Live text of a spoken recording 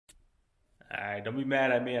Alright, don't be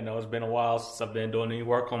mad at me. I know it's been a while since I've been doing any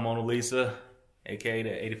work on Mona Lisa, aka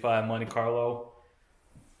the 85 Monte Carlo.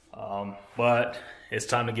 But it's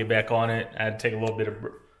time to get back on it. I had to take a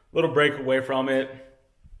little break away from it.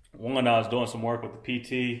 One, I was doing some work with the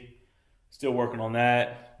PT, still working on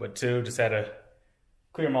that. But two, just had to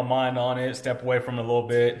clear my mind on it, step away from it a little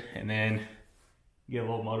bit, and then get a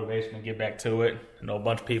little motivation to get back to it. I know a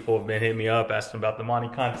bunch of people have been hitting me up asking about the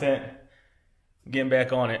Monte content. Getting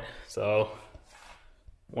back on it. So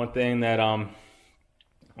one thing that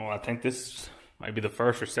I think this might be the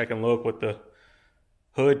first or second look with the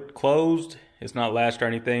hood closed. It's not latched or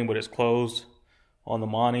anything, but it's closed on the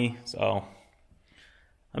Monte. So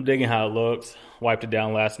I'm digging how it looks. Wiped it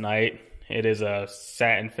down last night. It is a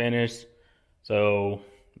satin finish, so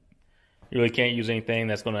you really can't use anything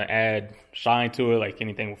that's going to add shine to it, like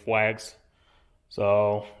anything with wax.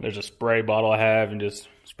 So there's a spray bottle I have, and just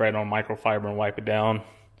spray it on microfiber and wipe it down.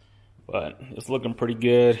 But it's looking pretty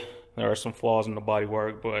good. There are some flaws in the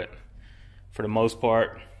bodywork, but for the most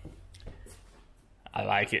part, I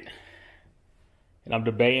like it. And I'm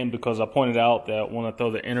debating, because I pointed out that when I throw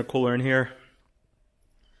the intercooler in here,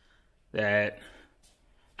 that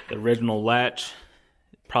the original latch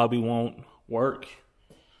probably won't work.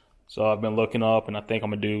 So I've been looking up, and I think I'm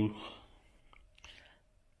gonna do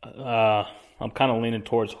I'm kind of leaning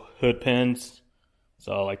towards hood pins,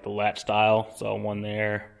 so like the latch style. So one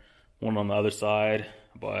there, one on the other side,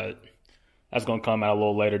 but that's gonna come at a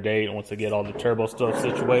little later date once I get all the turbo stuff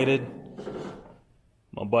situated.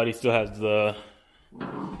 My buddy still has the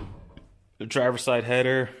driver's side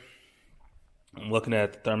header. I'm looking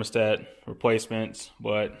at the thermostat replacements,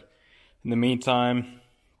 but in the meantime,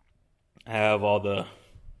 I have all the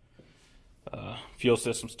fuel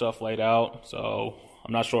system stuff laid out. So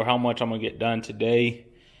I'm not sure how much I'm gonna get done today,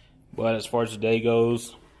 but as far as the day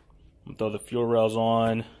goes, I'm gonna throw the fuel rails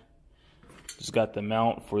on. Just got the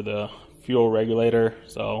mount for the fuel regulator,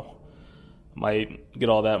 so I might get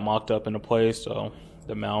all that mocked up into place. So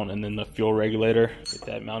the mount and then the fuel regulator, get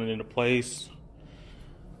that mounted into place.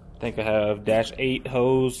 I think I have dash 8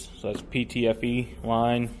 hose, so that's PTFE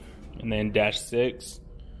line, and then dash 6.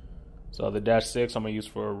 So the dash 6 I'm gonna use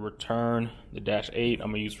for return. The dash 8 I'm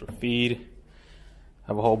gonna use for feed. I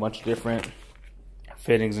have a whole bunch of different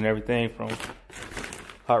fittings and everything from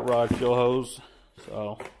hot rod fuel hose.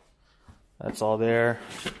 So that's all there.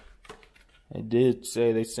 They did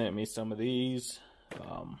say they sent me some of these.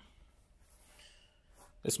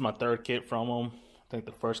 This is my third kit from them. I think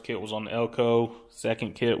the first kit was on the Elco.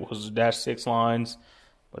 Second kit was the dash 6 lines.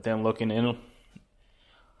 But then looking into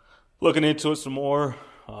it some more,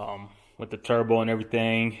 with the turbo and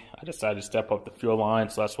everything, I decided to step up the fuel line,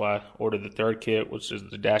 so that's why I ordered the third kit, which is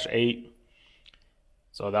the dash 8.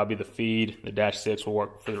 So that'll be the feed. The dash 6 will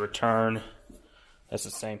work for the return. That's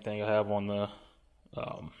the same thing I have on the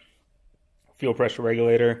fuel pressure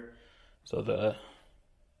regulator. So the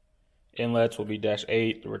inlets will be dash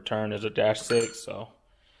 8. The return is a dash 6. So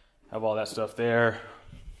I have all that stuff there.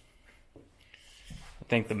 I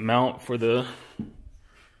think the mount for the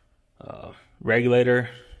regulator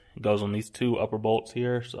goes on these 2 upper bolts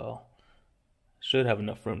here, so should have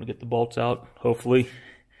enough room to get the bolts out, hopefully.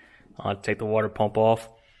 I'll take the water pump off,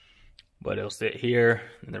 but it'll sit here,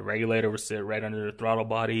 and the regulator will sit right under the throttle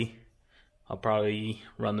body. I'll probably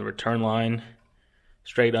run the return line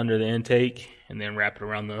straight under the intake and then wrap it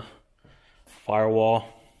around the firewall.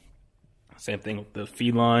 Same thing with the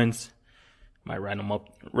feed lines. Might run them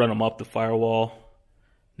up the firewall,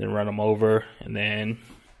 then run them over, and then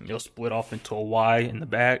you'll split off into a Y in the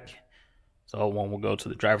back. So one will go to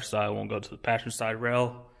the driver's side, one will go to the passenger side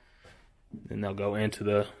rail. Then they'll go into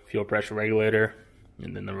the fuel pressure regulator,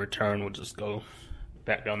 and then the return will just go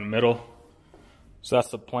back down the middle. So that's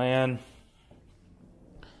the plan.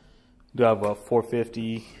 Do have a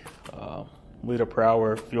 450 liter per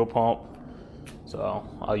hour fuel pump, so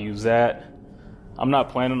I'll use that. I'm not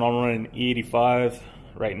planning on running E85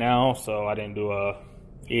 right now, so I didn't do a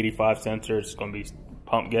E85 sensor. It's going to be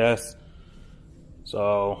pump gas,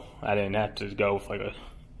 so I didn't have to go with like a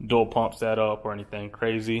dual pump setup or anything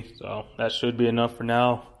crazy. So that should be enough for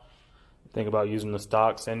now. Think about using the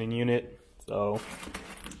stock sending unit. So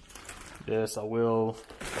this, I will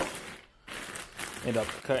end up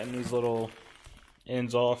cutting these little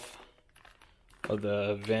ends off of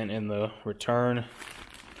the vent and the return.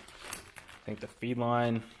 I think the feed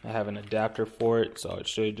line, I have an adapter for it, so it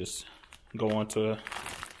should just go onto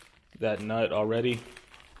that nut already,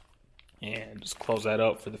 and just close that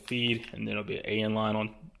up for the feed, and then it'll be an AN line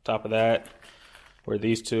on top of that. Where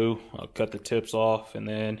these two, I'll cut the tips off, and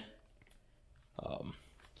then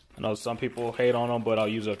I know some people hate on them, but I'll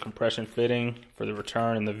use a compression fitting for the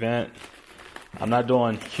return and the vent. I'm not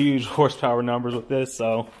doing huge horsepower numbers with this,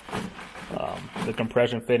 so the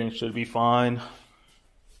compression fitting should be fine.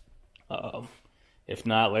 If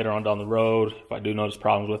not, later on down the road, if I do notice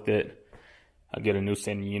problems with it, I'll get a new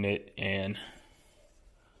sending unit and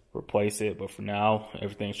replace it. But for now,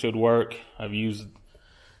 everything should work. Like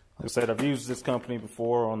I said, I've used this company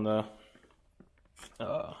before on the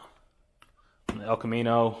El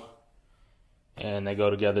Camino, and they go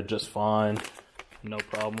together just fine, no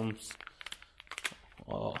problems.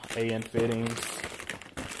 AN fittings.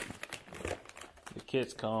 The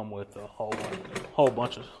kits come with a whole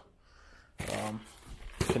bunch of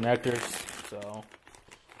connectors, so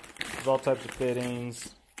there's all types of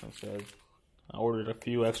fittings. Like I said, I ordered a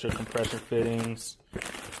few extra compression fittings.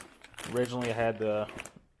 Originally, I had the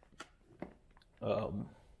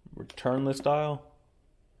returnless style.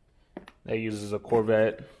 That uses a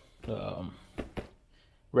Corvette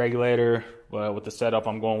regulator, but with the setup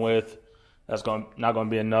I'm going with, that's not going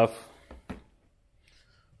to be enough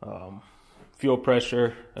fuel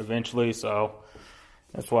pressure eventually, so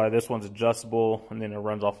that's why this one's adjustable, and then it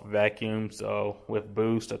runs off a vacuum. So with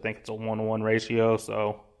boost, I think it's a 1-to-1 ratio,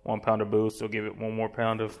 so 1 pound of boost will give it 1 more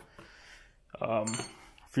pound of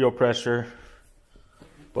fuel pressure.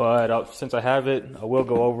 But since I have it, I will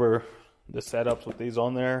go over the setups with these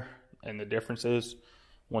on there and the differences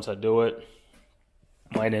once I do it.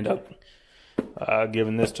 Might end up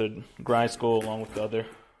giving this to Grind School along with the other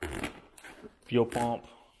fuel pump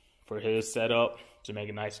for his setup to make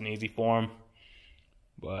it nice and easy for him.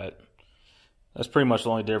 But that's pretty much the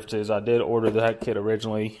only difference. Is I did order that kit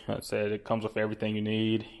originally. I said it comes with everything you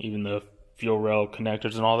need, even the fuel rail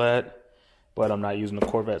connectors and all that. But I'm not using the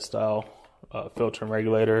Corvette style filter and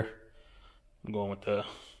regulator. I'm going with the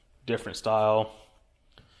different style.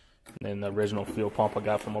 And then the original fuel pump I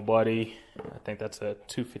got from a buddy, I think that's a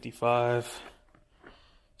 255.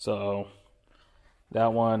 So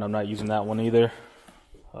that one, I'm not using that one either.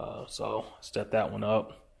 So step that one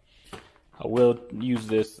up. I will use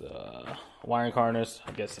this wiring harness.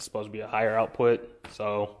 I guess it's supposed to be a higher output.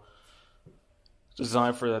 So it's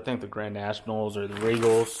designed for, I think, the Grand Nationals or the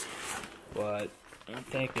Regals. But I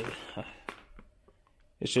think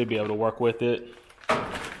it should be able to work with it.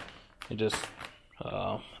 It just,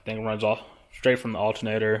 I think it runs off straight from the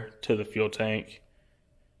alternator to the fuel tank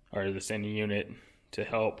or the sending unit to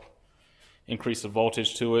help increase the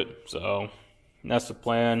voltage to it. So that's the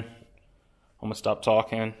plan. I'm going to stop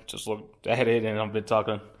talking, just look at it, and I've been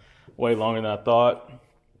talking way longer than I thought.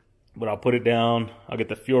 But I'll put it down. I'll get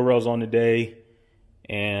the fuel rails on today,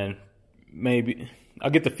 and maybe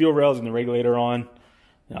I'll get the fuel rails and the regulator on,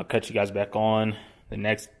 and I'll cut you guys back on. The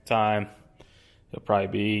next time, it'll probably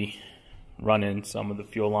be running some of the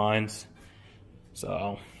fuel lines.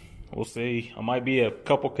 So we'll see. I might be a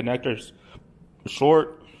couple connectors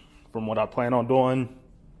short from what I plan on doing,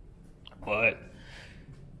 but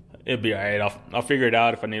it'll be alright. I'll figure it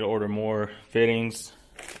out. If I need to order more fittings,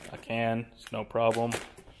 I can. It's no problem.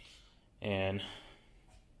 And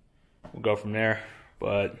we'll go from there.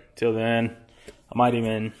 But till then, I might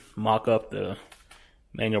even mock up the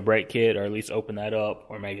manual brake kit, or at least open that up,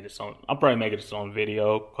 or make it its own. I'll probably make it its own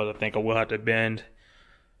video, because I think I will have to bend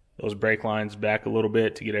those brake lines back a little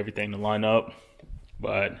bit to get everything to line up.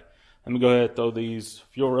 But let me go ahead and throw these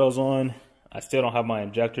fuel rails on. I still don't have my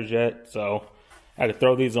injectors yet, so I had to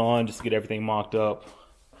throw these on just to get everything mocked up,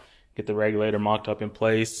 get the regulator mocked up in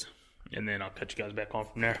place, and then I'll cut you guys back on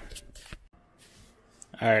from there.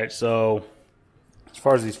 Alright, so as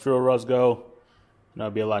far as these fuel rails go,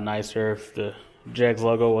 it'd be a lot nicer if the Jegs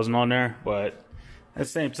logo wasn't on there, but at the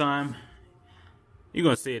same time, you're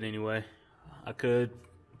going to see it anyway. I could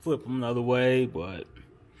flip them the other way, but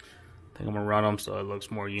I think I'm going to run them so it looks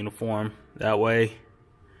more uniform that way.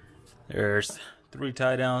 There's 3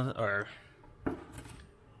 tie downs, or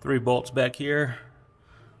 3 bolts back here.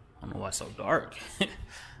 I don't know why it's so dark.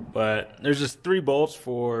 But there's just 3 bolts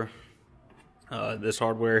for this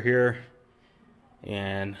hardware here,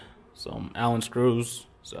 and some Allen screws.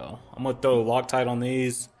 So I'm going to throw Loctite on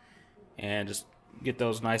these and just get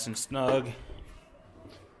those nice and snug.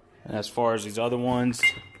 And as far as these other ones,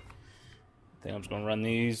 I think I'm just going to run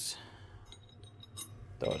these,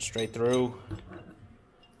 throw it straight through.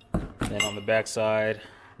 And then on the back side,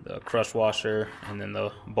 the crush washer, and then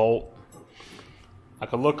the bolt. I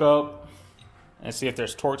could look up and see if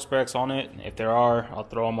there's torque specs on it. If there are, I'll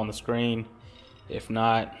throw them on the screen. If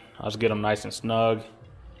not, I'll just get them nice and snug.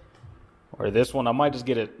 Or this one, I might just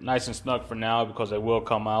get it nice and snug for now, because they will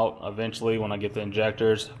come out eventually when I get the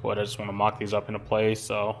injectors. But I just want to mock these up into place,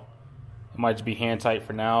 so it might just be hand tight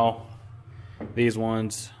for now. These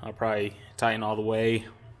ones, I'll probably tighten all the way.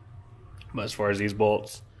 But as far as these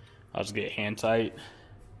bolts, I'll just get hand tight.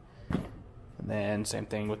 And then same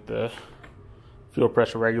thing with the fuel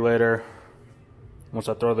pressure regulator. Once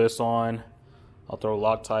I throw this on, I'll throw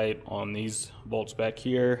Loctite on these bolts back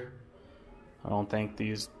here. I don't think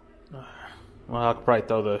these, well, I could probably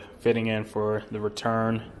throw the fitting in for the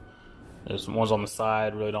return. There's ones on the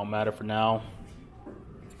side, really don't matter for now.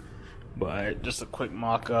 But just a quick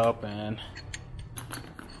mock up, and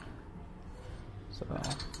so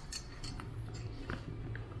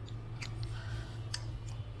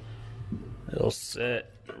it'll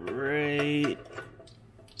sit right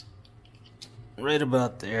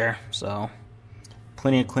about there, so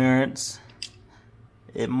plenty of clearance.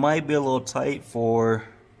 It might be a little tight for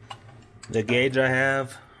the gauge I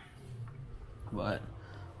have, but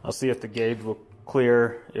I'll see if the gauge will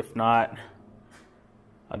clear. If not,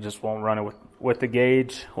 I just won't run it with the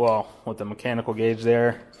gauge, well, with the mechanical gauge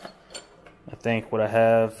there. I think what I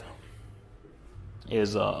have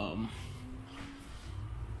is I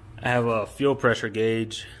have a fuel pressure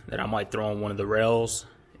gauge that I might throw on one of the rails.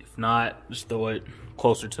 If not, just throw it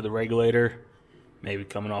closer to the regulator, maybe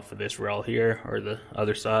coming off of this rail here or the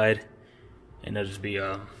other side, and it'll just be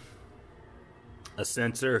a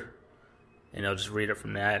sensor, and I'll just read it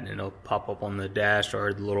from that, and it'll pop up on the dash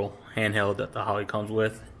or the little handheld that the Holly comes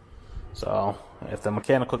with. So if the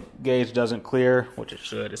mechanical gauge doesn't clear, which it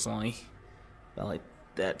should, it's only about like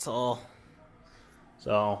that tall,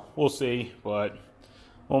 so we'll see. But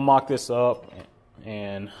we'll mock this up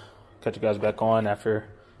and cut you guys back on after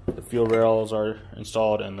the fuel rails are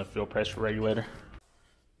installed and the fuel pressure regulator.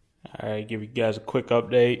 Alright, give you guys a quick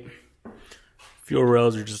update. Fuel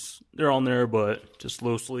rails are just, they're on there, but just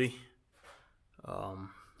loosely.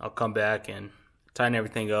 I'll come back and tighten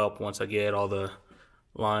everything up once I get all the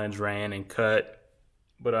lines ran and cut,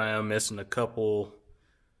 but I am missing a couple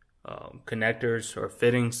connectors or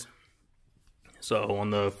fittings. So on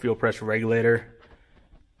the fuel pressure regulator,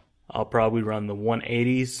 I'll probably run the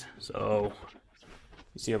 180s. So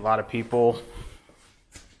you see a lot of people,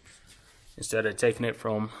 instead of taking it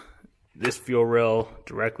from this fuel rail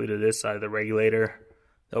directly to this side of the regulator,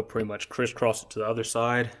 they'll pretty much crisscross it to the other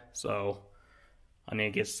side. So I need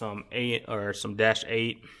to get some dash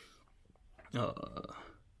 8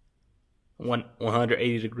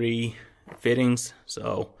 180 degree fittings,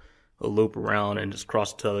 so it'll loop around and just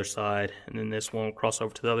cross to the other side, and then this one will cross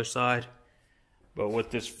over to the other side. But with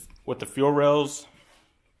the fuel rails,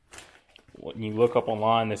 when you look up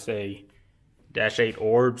online, they say dash 8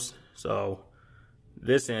 orbs. So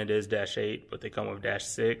this end is dash 8, but they come with dash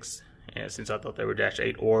 6, and since I thought they were dash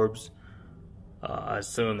 8 orbs, I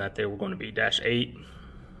assumed that they were going to be dash 8.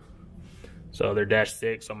 So they're dash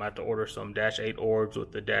 6, so I'm going to have to order some dash 8 orbs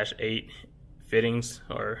with the dash 8 fittings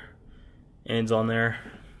or ends on there.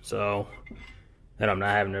 So then I'm not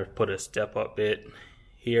having to put a step up bit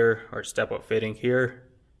here or step up fitting here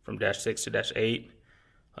from dash 6 to dash 8.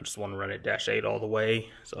 I just want to run it dash 8 all the way.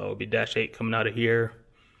 So it'll be dash 8 coming out of here,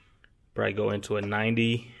 probably go into a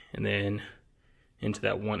 90 and then into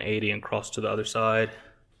that 180 and cross to the other side.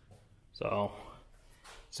 So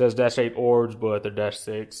it says dash 8 orbs, but they're dash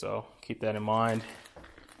 6, so keep that in mind.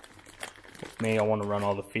 With me, I want to run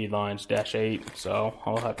all the feed lines dash 8, so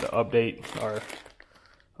I'll have to update or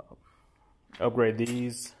upgrade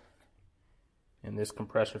these. And this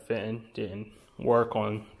compressor fitting didn't work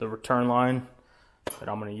on the return line that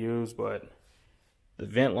I'm going to use, but the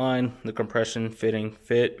vent line, the compression fitting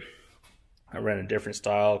fit. I ran a different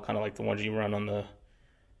style, kind of like the ones you run on the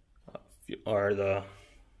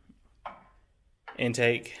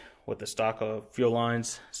intake with the stock of fuel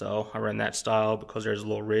lines. So I ran that style because there's a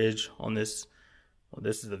little ridge on this. Well,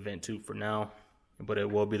 this is the vent tube for now, but it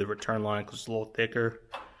will be the return line because it's a little thicker.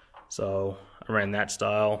 So I ran that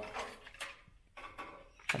style.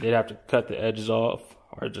 I did have to cut the edges off,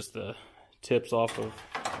 or just the tips off of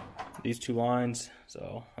these two lines.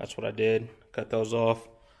 So that's what I did, cut those off.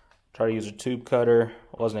 Tried to use a tube cutter,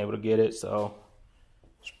 wasn't able to get it, so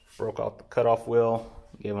just broke off the cutoff wheel.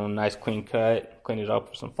 Gave them a nice clean cut, cleaned it up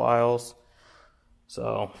with some files.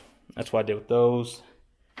 So that's what I did with those.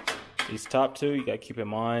 These top two, you gotta keep in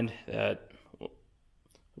mind that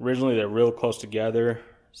originally they're real close together.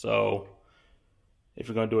 So if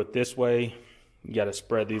you're gonna do it this way, you gotta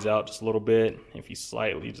spread these out just a little bit. If you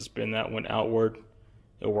slightly just bend that one outward,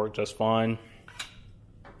 it'll work just fine.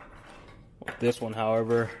 With this one,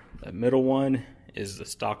 however, the middle one is the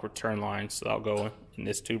stock return line, so I'll go in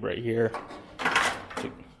this tube right here.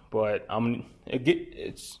 But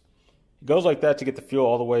it goes like that to get the fuel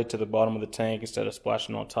all the way to the bottom of the tank instead of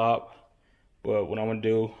splashing on top. But what I'm gonna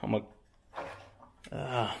do, I'm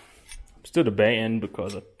still debating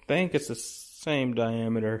because I think it's the same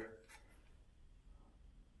diameter.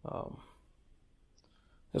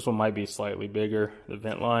 This one might be slightly bigger, the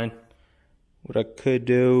vent line. What I could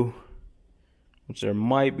do, which there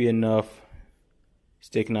might be enough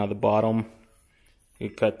sticking out of the bottom, you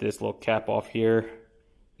could cut this little cap off here,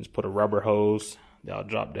 just put a rubber hose that'll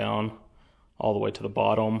drop down all the way to the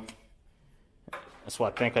bottom. That's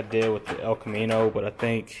what I think I did with the El Camino, but I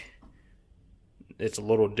think it's a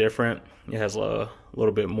little different. It has a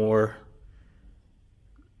little bit more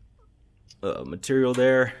material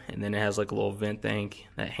there, and then it has like a little vent thing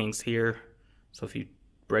that hangs here. So if you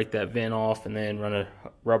break that vent off and then run a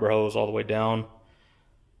rubber hose all the way down,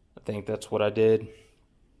 I think that's what I did.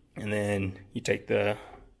 And then you take if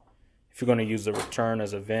you're going to use the return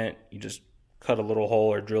as a vent, you just cut a little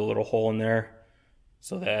hole or drill a little hole in there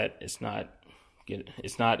so that it's not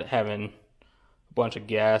having a bunch of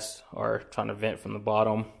gas or trying to vent from the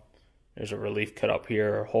bottom. There's a relief cut up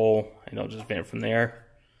here or hole, and it'll just vent from there.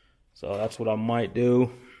 So that's what I might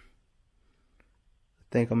do.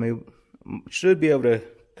 I think should be able to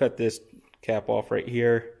cut this cap off right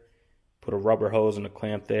here, put a rubber hose and a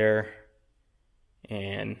clamp there,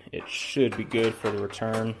 and it should be good for the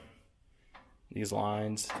return. These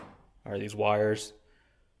lines, or these wires,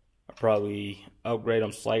 I'll probably upgrade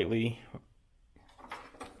them slightly,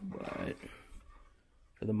 but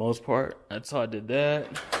for the most part, that's how I did that.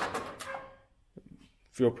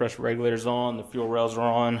 Fuel pressure regulator's on, the fuel rails are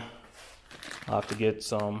on. I'll have to get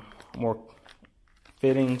some more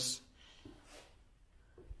fittings.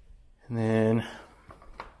 And then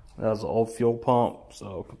that was the old fuel pump,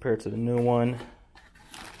 so compared to the new one,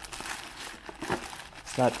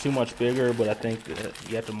 it's not too much bigger, but I think that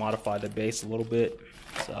you have to modify the base a little bit.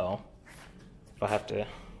 So if I have to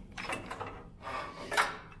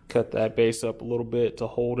cut that base up a little bit to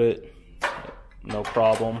hold it, no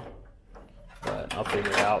problem. But I'll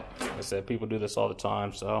figure it out. Like I said, people do this all the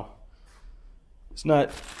time, so it's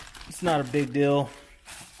not a big deal.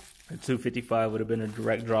 The 255 would have been a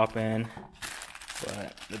direct drop in,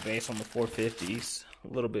 but the base on the 450's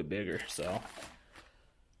a little bit bigger, so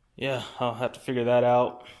yeah, I'll have to figure that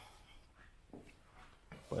out.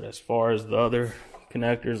 But as far as the other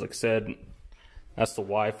connectors, like I said, that's the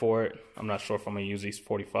Y for it. I'm not sure if I'm gonna use these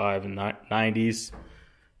 45 and 90s,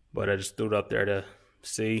 but I just threw it up there to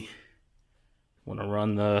see. When I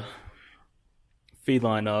run the feed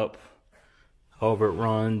line up, however it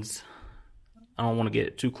runs, I don't want to get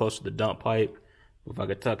it too close to the dump pipe. If I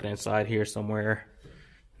could tuck it inside here somewhere,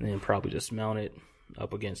 and then probably just mount it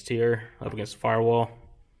up against here, up against the firewall,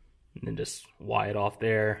 and then just Y it off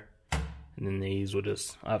there. And then these will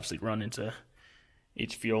just obviously run into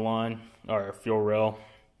each fuel line or fuel rail.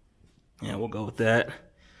 Yeah, we'll go with that.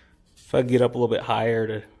 If I get up a little bit higher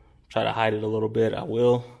to try to hide it a little bit, I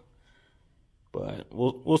will. But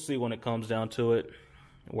we'll see when it comes down to it,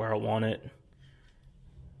 where I want it.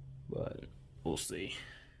 But we'll see.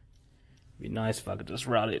 It'd be nice if I could just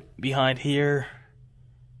route it behind here.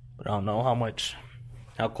 But I don't know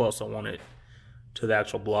how close I want it to the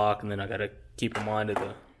actual block. And then I got to keep in mind of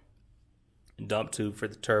the dump tube for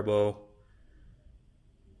the turbo.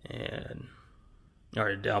 And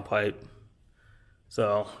or the downpipe.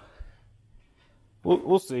 So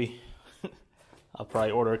we'll see. I'll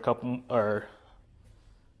probably order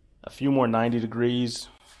a few more 90 degrees,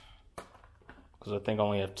 because I think I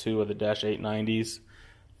only have 2 of the Dash 890s,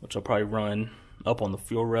 which I'll probably run up on the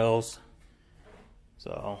fuel rails.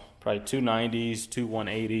 So probably 2 90s, 2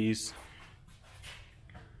 180s.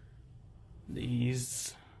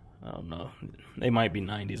 These, I don't know, they might be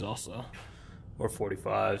 90s also, or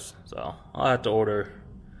 45s. So I'll have to order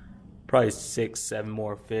probably 6, 7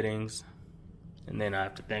 more fittings, and then I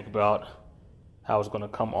have to think about how it's going to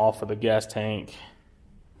come off of the gas tank.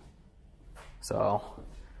 So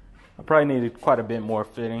I probably needed quite a bit more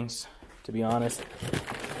fittings, to be honest.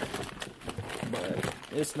 But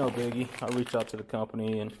it's no biggie. I'll reach out to the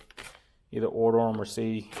company and either order them or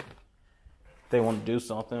see if they want to do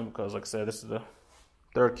something, because like I said, this is the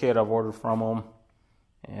 3rd kit I've ordered from them,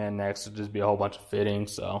 and next will just be a whole bunch of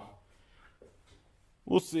fittings. So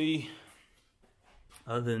we'll see.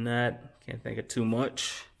 Other than that, can't think of too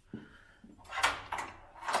much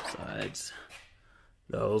besides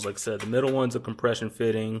those. Like I said, the middle one's a compression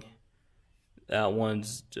fitting. That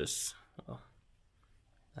one's just,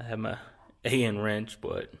 I have my AN wrench,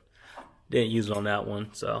 but didn't use it on that one,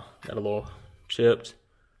 so got a little chipped.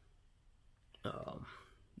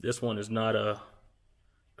 This one is not a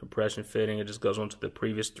compression fitting. It just goes onto the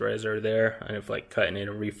previous threads that are there. I ended up like cutting it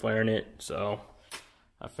and reflaring it, so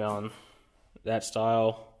I found that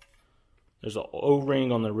style. There's an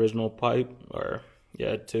O-ring on the original pipe, or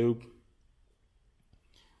yeah, tube.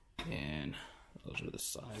 And those are the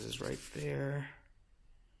sizes right there.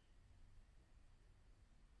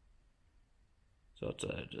 So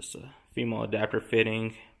it's just a female adapter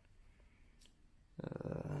fitting.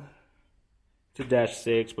 It's a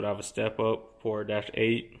 -6, but I have a step up for a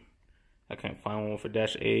 -8. I can't find one for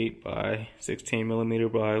 -8 by 16 millimeter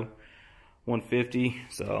by 150.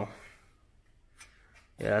 So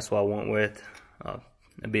yeah, that's what I went with.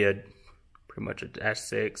 It'd be pretty much a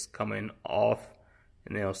 -6 coming off,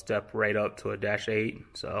 and then it'll step right up to a -8.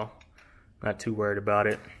 So not too worried about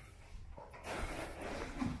it.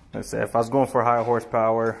 Like I said, if I was going for higher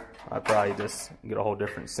horsepower, I'd probably just get a whole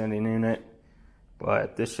different sending unit.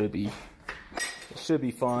 But this should be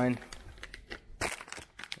fine. I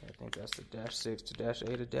think that's the -6 to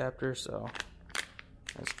 -8 adapter, so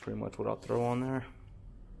that's pretty much what I'll throw on there.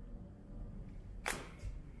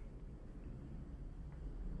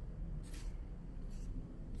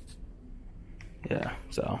 Yeah,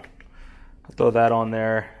 so I'll throw that on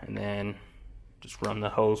there and then just run the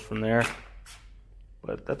hose from there.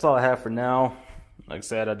 But that's all I have for now. Like I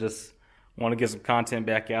said, I just want to get some content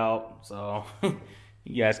back out, so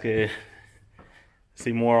you guys could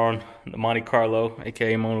see more on the Monte Carlo,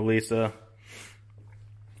 aka Mona Lisa.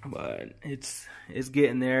 But it's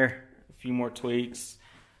getting there. A few more tweaks,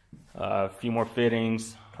 a few more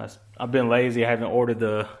fittings. I've been lazy. I haven't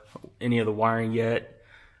ordered any of the wiring yet.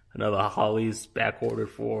 Another Holly's back ordered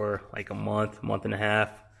for like a month and a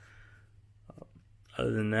half.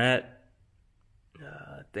 Other than that,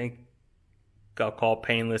 I think I'll call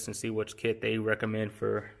Painless and see which kit they recommend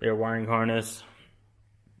for their wiring harness,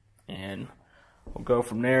 and we'll go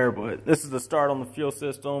from there. But this is the start on the fuel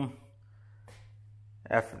system.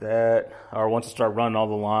 After that, or once I start running all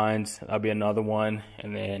the lines, that'll be another one,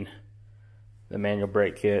 and then the manual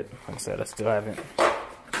brake kit. Like I said, I still haven't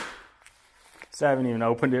even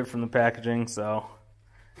opened it from the packaging, so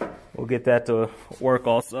we'll get that to work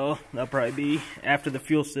also. That'll probably be after the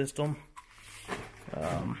fuel system.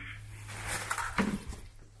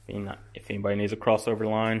 If anybody needs a crossover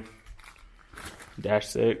line,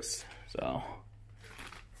 -6. So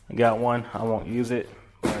I got one. I won't use it,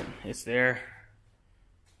 but it's there.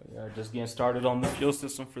 We are just getting started on the fuel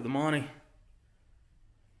system for the Monte.